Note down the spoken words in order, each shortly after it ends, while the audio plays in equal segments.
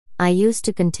I used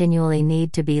to continually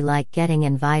need to be like getting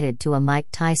invited to a Mike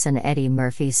Tyson Eddie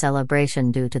Murphy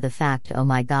celebration due to the fact, oh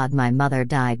my god, my mother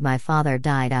died, my father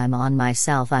died, I'm on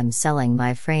myself, I'm selling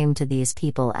my frame to these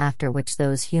people, after which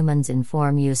those humans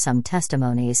inform you some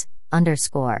testimonies,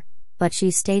 underscore. But she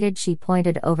stated, she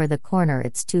pointed over the corner,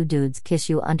 it's two dudes kiss,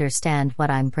 you understand what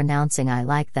I'm pronouncing, I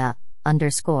like the,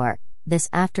 underscore. This,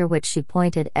 after which she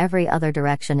pointed every other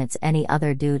direction, it's any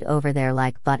other dude over there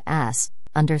like butt ass,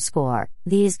 underscore.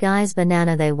 These guys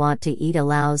banana, they want to eat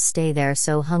allows, stay there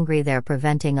so hungry they're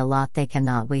preventing a lot, they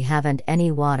cannot, we haven't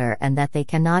any water, and that they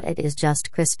cannot, it is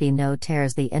just crispy, no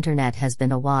tears. The internet has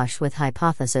been awash with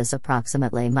hypothesis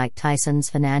approximately Mike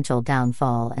Tyson's financial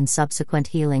downfall and subsequent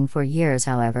healing for years.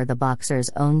 However, the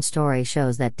boxer's own story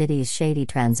shows that Diddy's shady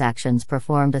transactions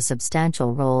performed a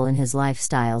substantial role in his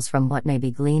lifestyles. From what may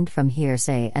be gleaned from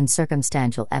hearsay and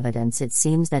circumstantial evidence, it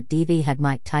seems that Diddy had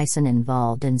Mike Tyson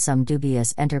involved in some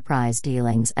dubious enterprise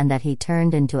dealings, and that he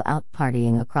turned into out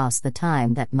partying across the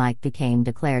time that Mike became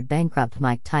declared bankrupt.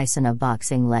 Mike Tyson, a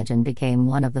boxing legend, became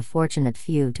one of the fortunate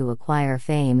few to acquire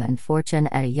fame and fortune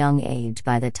at a young age.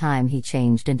 By the time he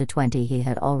changed into 20, he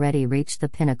had already reached the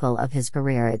pinnacle of his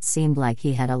career. It seemed like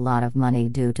he had a lot of money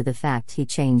due to the fact he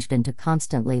changed into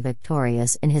constantly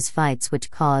victorious in his fights,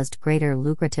 which caused greater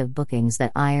lucrative bookings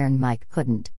that Iron Mike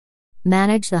couldn't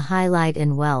manage. The highlight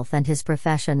in wealth and his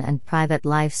profession and private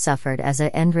life suffered as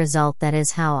a end result. That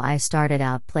is how I started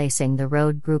out placing the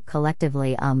road group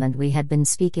collectively, and we had been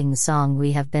speaking song,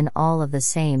 we have been all of the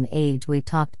same age, we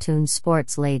talked tune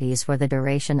sports ladies for the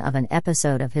duration of an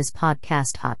episode of his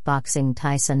podcast Hot Boxing.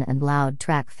 Tyson and Loud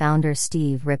Track founder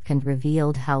Steve Ripkind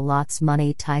revealed how lots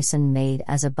money Tyson made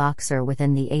as a boxer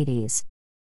within the 80s.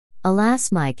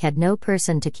 Alas, Mike had no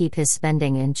person to keep his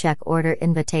spending in check, order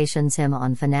invitations him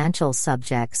on financial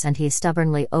subjects, and he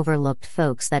stubbornly overlooked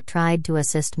folks that tried to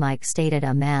assist. Mike stated,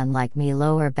 a man like me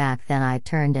lower back then, I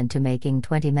turned into making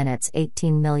 20 minutes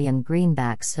 18 million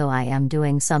greenbacks, so I am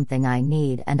doing something I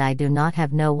need and I do not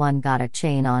have, no one got a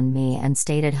chain on me, and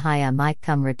stated, hiya Mike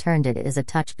come returned. It is a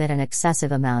touch bit an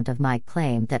excessive amount of. Mike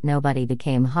claimed that nobody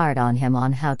became hard on him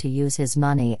on how to use his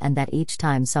money, and that each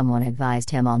time someone advised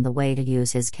him on the way to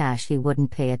use his cash, he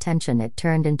wouldn't pay attention. It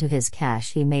turned into his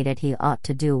cash, he made it, he ought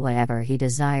to do whatever he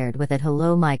desired with it.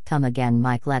 Hello Mike, come again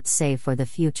Mike, let's save for the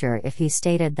future. If he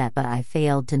stated that, but I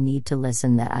failed to need to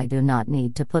listen, that I do not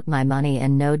need to put my money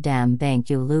in no damn bank,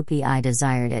 you loopy, I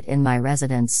desired it in my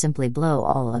residence, simply blow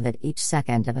all of it, each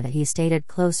second of it. He stated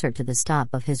closer to the stop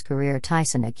of his career,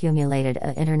 Tyson accumulated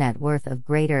an internet worth of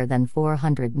greater than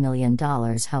 $400 million.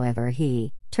 However,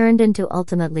 he turned into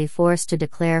ultimately forced to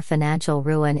declare financial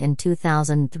ruin in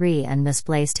 2003 and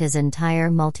misplaced his entire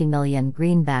multi-million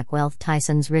greenback wealth.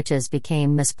 Tyson's riches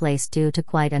became misplaced due to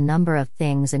quite a number of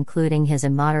things, including his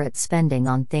immoderate spending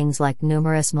on things like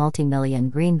numerous multi-million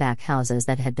greenback houses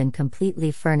that had been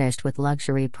completely furnished with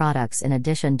luxury products, in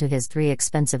addition to his 3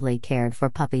 expensively cared for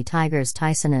puppy tigers.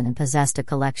 Tyson possessed a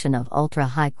collection of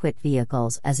ultra-high-quit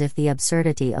vehicles, as if the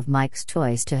absurdity of Mike's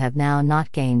choice to have now not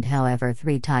gained, however,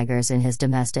 3 tigers in his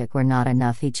domestic were not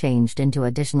enough. He changed into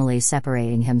additionally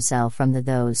separating himself from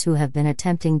those who have been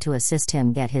attempting to assist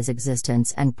him get his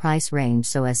existence and price range,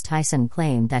 so as Tyson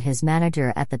claimed that his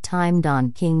manager at the time,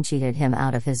 Don King, cheated him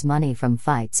out of his money from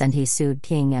fights, and he sued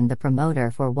King and the promoter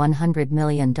for $100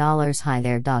 million. Hi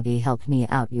there doggy, help me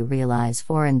out, you realize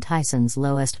foreign. Tyson's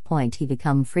lowest point, he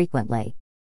become frequently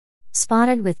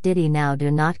spotted with Diddy. Now do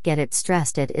not get it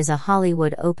stressed, it is a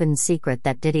Hollywood open secret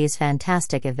that Diddy's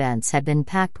fantastic events had been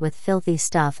packed with filthy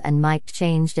stuff, and Mike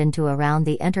changed into around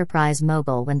the enterprise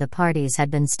mogul when the parties had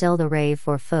been still the rave.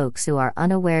 For folks who are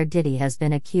unaware, Diddy has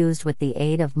been accused, with the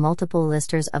aid of multiple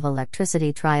listers, of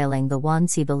electricity trialing the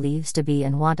ones he believes to be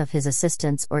in want of his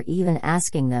assistance, or even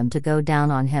asking them to go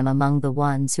down on him. Among the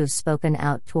ones who've spoken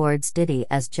out towards Diddy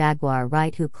as Jaguar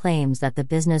Wright, who claims that the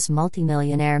business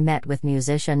multimillionaire met with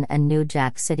musician and New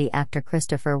Jack City actor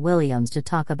Christopher Williams to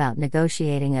talk about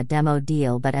negotiating a demo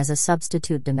deal, but as a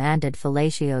substitute demanded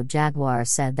fellatio. Jaguar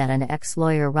said that an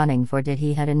ex-lawyer running for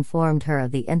Diddy had informed her of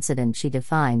the incident. She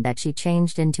defined that she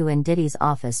changed into in Diddy's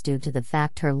office due to the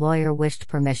fact her lawyer wished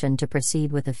permission to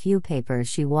proceed with a few papers.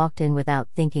 She walked in without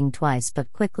thinking twice,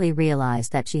 but quickly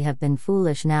realized that she had been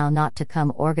foolish now not to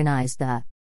come organize the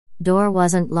Door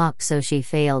wasn't locked, so she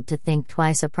failed to think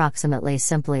twice. Approximately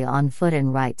simply on foot,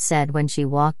 and Wright said when she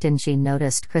walked in she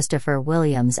noticed Christopher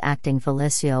Williams acting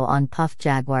Felicio on Puff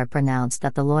Jaguar pronounced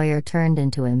that the lawyer turned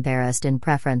into embarrassed in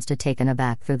preference to taken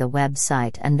aback through the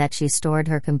website, and that she stored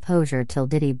her composure till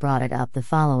Diddy brought it up the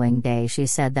following day. She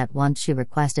said that once she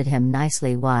requested him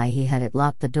nicely why he had it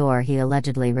locked the door, he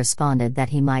allegedly responded that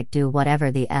he might do whatever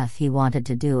the F he wanted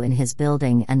to do in his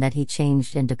building, and that he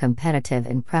changed into competitive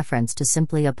in preference to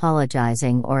simply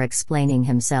apologizing or explaining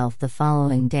himself the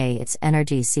following day. It's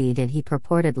energy. Did he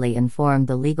purportedly inform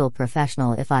the legal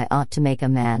professional, if I ought to make a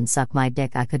man suck my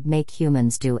dick I could make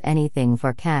humans do anything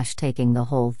for cash. Taking the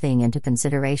whole thing into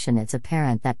consideration, it's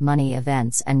apparent that money,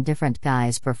 events and different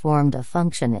guys performed a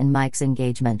function in Mike's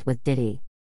engagement with Diddy.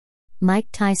 Mike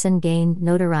Tyson gained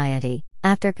notoriety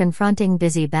after confronting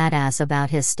Busy Badass about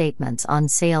his statements on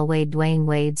sale Dwayne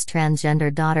Wade's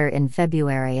transgender daughter in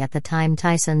February. At the time,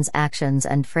 Tyson's actions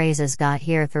and phrases got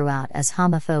here throughout as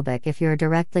homophobic. If you're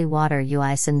directly water you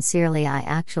I sincerely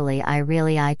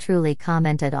I truly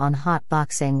commented on Hot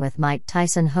Boxing with Mike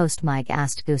Tyson. Host Mike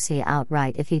asked Boosie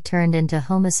outright if he turned into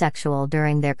homosexual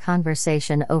during their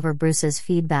conversation over Bruce's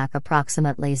feedback.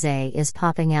 Approximately Zay is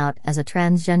popping out as a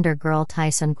transgender girl.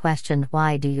 Tyson questioned,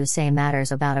 why do you say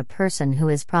matters about a person who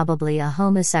is probably a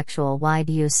homosexual? Why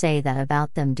do you say that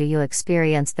about them? Do you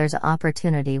experience there's a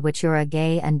opportunity which you're a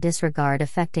gay and disregard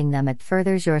affecting them? It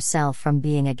furthers yourself from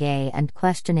being a gay and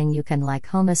questioning you can like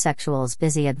homosexuals.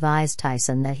 Busy advised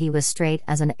Tyson that he was straight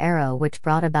as an arrow, which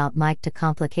brought about Mike to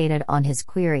complicate it on his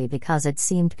query because it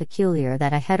seemed peculiar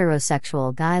that a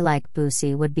heterosexual guy like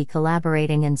Boosie would be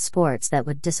collaborating in sports that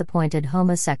would disappointed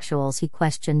homosexuals. He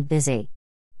questioned Busy.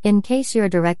 In case you're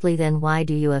directly, then why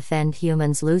do you offend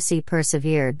humans? Lucy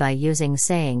persevered by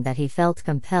saying that he felt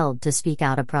compelled to speak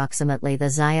out. Approximately the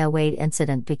Zaya Wade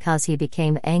incident because he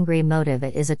became angry. Motive: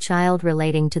 it is a child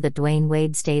relating to the Dwayne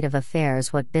Wade state of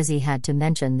affairs. What Busy had to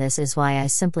mention this is why I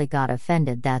simply got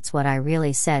offended. That's what I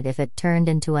really said. If it turned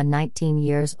into a 19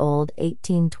 years old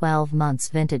 12 months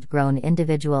vintage grown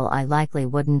individual I likely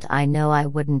wouldn't. I know I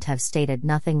wouldn't have stated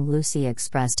nothing. Lucy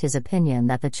expressed his opinion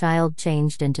that the child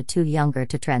changed into too younger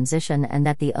to transition and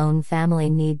that the own family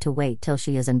need to wait till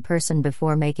she is in person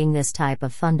before making this type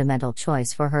of fundamental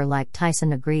choice for her. Like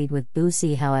Tyson agreed with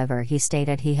Boosie, however he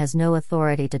stated he has no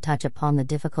authority to touch upon the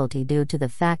difficulty due to the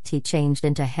fact he changed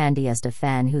into handiest a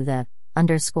fan who the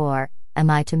am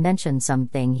I to mention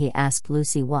something? He asked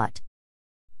Lucy. What?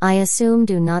 I assume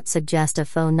do not suggest a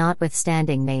foe,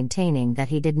 notwithstanding maintaining that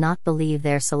he did not believe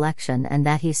their selection and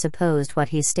that he supposed what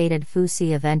he stated.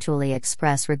 Boosie eventually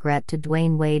expressed regret to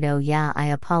Dwayne Wade. Oh yeah, I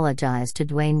apologize to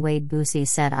Dwayne Wade. Boosie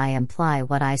said, I imply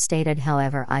what I stated,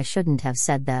 however I shouldn't have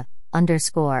said the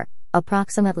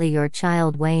Approximately your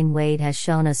child Wayne Wade has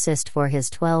shown a cyst for his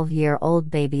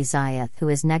 12-year-old baby Zayeth, who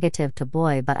is negative to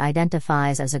boy but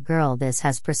identifies as a girl. This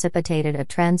has precipitated a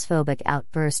transphobic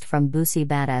outburst from Boosie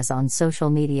Badass on social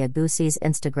media. Boosie's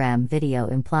Instagram video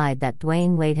implied that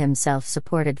Dwayne Wade himself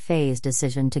supported Faye's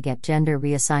decision to get gender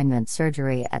reassignment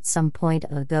surgery at some point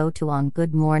ago. On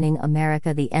Good Morning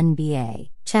America, the NBA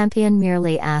champion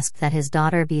merely asked that his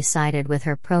daughter be cited with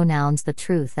her pronouns. The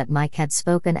truth that Mike had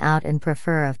spoken out in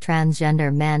prefer of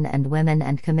transgender men and women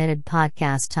and committed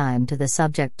podcast time to the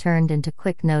subject turned into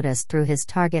quick notice through his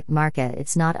target market.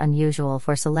 It's not unusual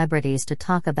for celebrities to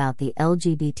talk about the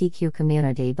LGBTQ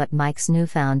community, but Mike's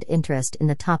newfound interest in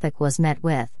the topic was met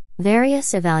with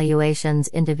various evaluations.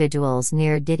 Individuals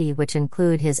near Diddy, which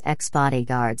include his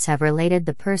ex-bodyguards, have related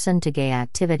the person to gay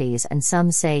activities, and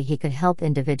some say he could help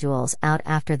individuals out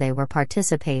after they were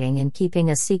participating in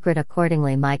keeping a secret.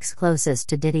 Accordingly, Mike's closest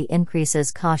to Diddy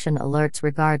increases caution alerts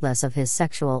regardless of his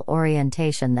sexual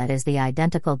orientation. That is the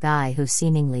identical guy who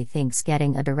seemingly thinks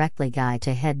getting a directly guy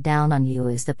to head down on you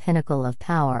is the pinnacle of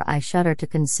power. I shudder to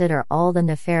consider all the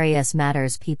nefarious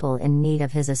matters people in need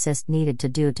of his assist needed to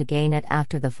do to gain it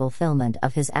after the fulfillment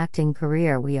of his acting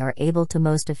career. We are able to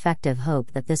most effective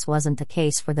hope that this wasn't the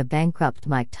case for the bankrupt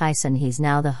Mike Tyson. He's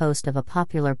now the host of a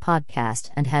popular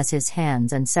podcast and has his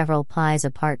hands in several pies.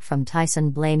 Apart from Tyson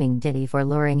blaming Diddy for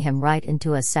luring him right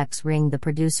into a sex ring, the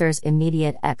producer's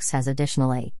immediate ex has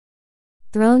additionally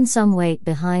thrown some weight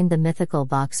behind the mythical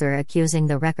boxer, accusing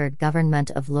the record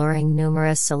government of luring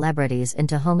numerous celebrities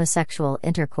into homosexual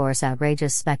intercourse.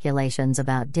 Outrageous speculations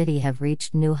about Diddy have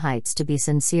reached new heights. To be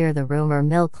sincere, the rumor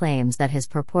mill claims that his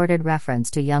purported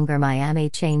reference to Younger Miami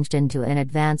changed into in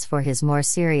advance for his more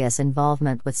serious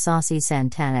involvement with Saucy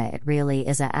Santana. It really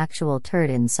is a actual turd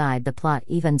inside the plot.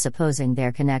 Even supposing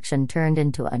their connection turned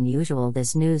into unusual,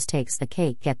 this news takes the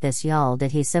cake. Get this, y'all,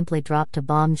 did he simply drop a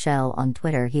bombshell on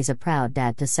Twitter? He's a proud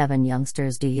dad to 7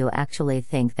 youngsters. Do you actually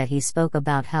think that he spoke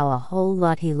about how a whole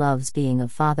lot he loves being a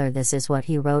father? This is what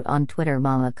he wrote on Twitter.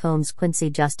 Mama Combs, Quincy,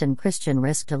 Justin, Christian,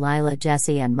 Risk, Delilah,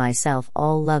 Jesse and myself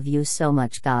all love you so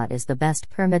much. God is the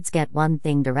best. Permits get one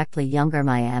thing directly younger.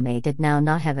 Miami did now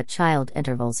not have a child.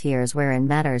 Intervals. Here's wherein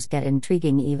matters get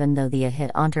intriguing. Even though the hit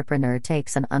entrepreneur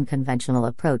takes an unconventional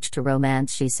approach to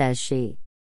romance, she says she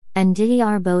and Diddy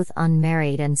are both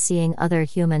unmarried and seeing other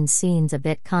human scenes a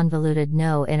bit convoluted.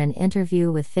 No, in an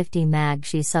interview with 50 Mag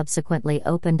she subsequently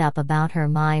opened up about her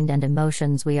mind and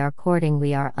emotions. We are courting,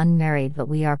 we are unmarried but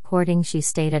we are courting, she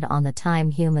stated on the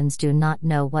time. Humans do not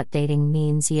know what dating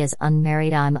means. He is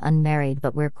unmarried, I'm unmarried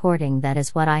but we're courting. That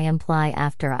is what I imply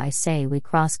after I say we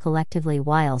cross collectively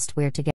whilst we're together.